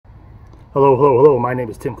Hello, my name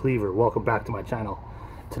is Tim Cleaver. Welcome back to my channel.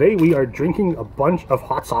 Today we are drinking a bunch of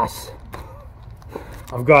hot sauce.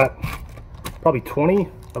 I've got probably 20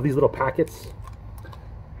 of these little packets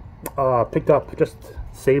picked up, just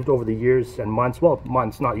saved over the years and months, well,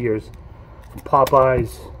 months, not years, from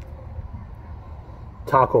Popeyes,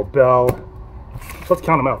 Taco Bell. So let's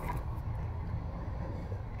count them out.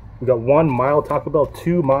 We got 1 mild Taco Bell,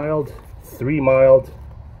 2 mild, 3 mild,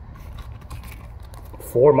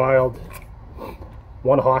 4 mild,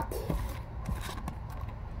 1 hot,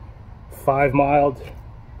 5 mild,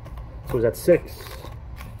 so is that 6,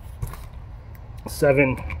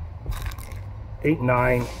 7, 8,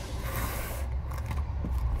 9,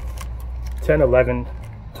 10, 11,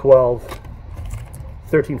 12,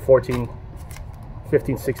 13, 14,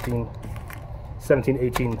 15, 16, 17,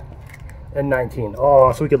 18, and 19.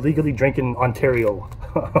 Oh, so we could legally drink in Ontario.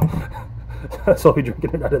 So I'll be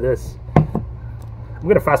drinking it out of this. I'm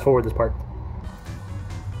gonna fast forward this part.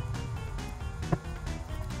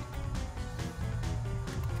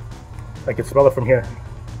 I can smell it from here.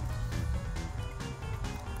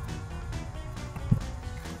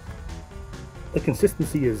 The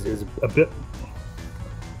consistency is a bit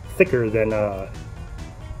thicker than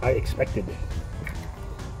I expected.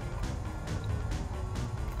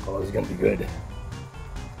 Oh, this is gonna be good.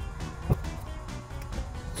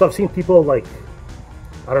 So I've seen people like,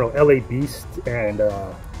 I don't know, LA Beast and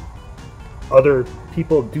other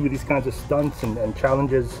people do these kinds of stunts and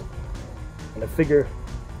challenges, and I figure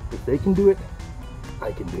if they can do it,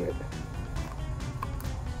 I can do it.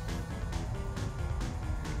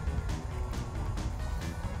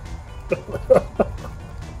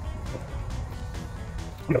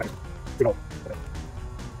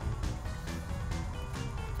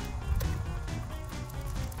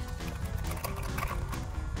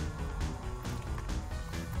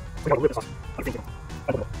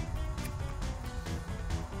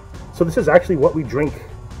 So this is actually what we drink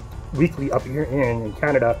weekly up here in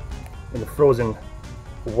Canada, in the frozen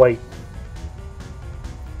white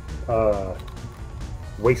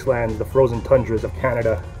wastelands, the frozen tundras of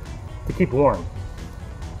Canada, to keep warm.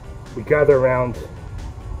 We gather around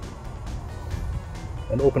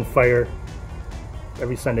an open fire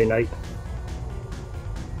every Sunday night,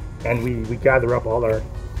 and we gather up all our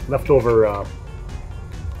leftover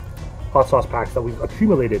hot sauce packs that we've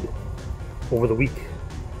accumulated over the week.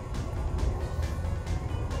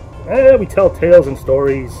 And we tell tales and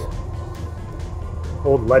stories,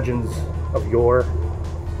 old legends of yore,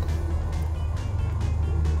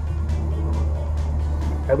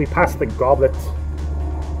 and we pass the goblet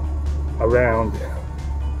around.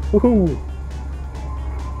 Woohoo!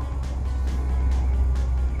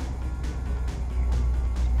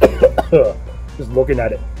 Just looking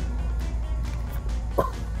at it.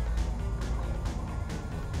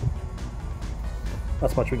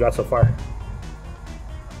 That's much we got so far.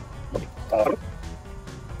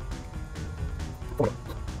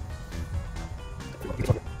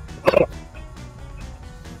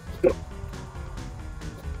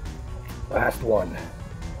 Last one.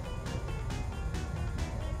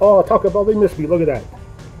 Oh, Taco Bell, they missed me. Look at that.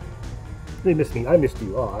 They missed me. I missed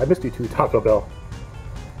you. Oh, I missed you too, Taco Bell.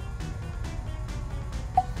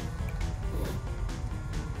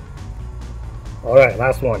 All right,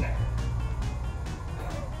 last one.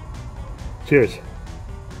 Cheers.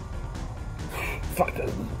 Fuck.